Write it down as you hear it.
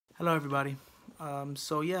Hello, everybody.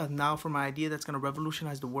 So yeah, now for my idea that's gonna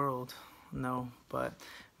revolutionize the world. No, but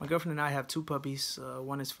my girlfriend and I have two puppies.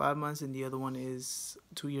 One is 5 months and the other one is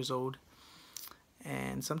 2 years old.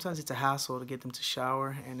 And sometimes it's a hassle to get them to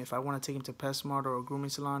shower. And if I want to take them to PetSmart or a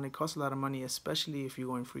grooming salon, it costs a lot of money, especially if you're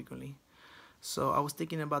going frequently. So I was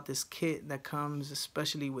thinking about this kit that comes,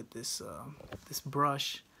 especially with this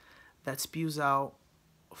brush that spews out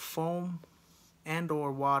foam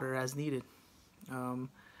and/or water as needed.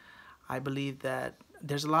 Um, I believe that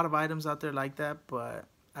there's a lot of items out there like that, but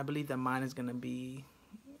I believe that mine is gonna be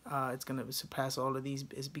it's gonna surpass all of these.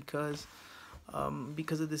 Is because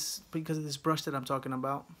of this brush that I'm talking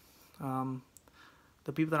about. Um,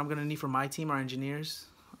 the people that I'm gonna need for my team are engineers,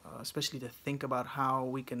 especially to think about how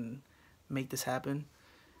we can make this happen.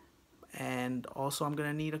 And also, I'm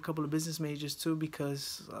gonna need a couple of business majors too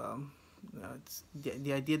because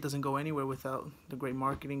the idea doesn't go anywhere without the great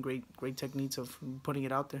marketing, great techniques of putting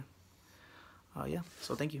it out there. Yeah,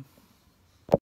 so thank you.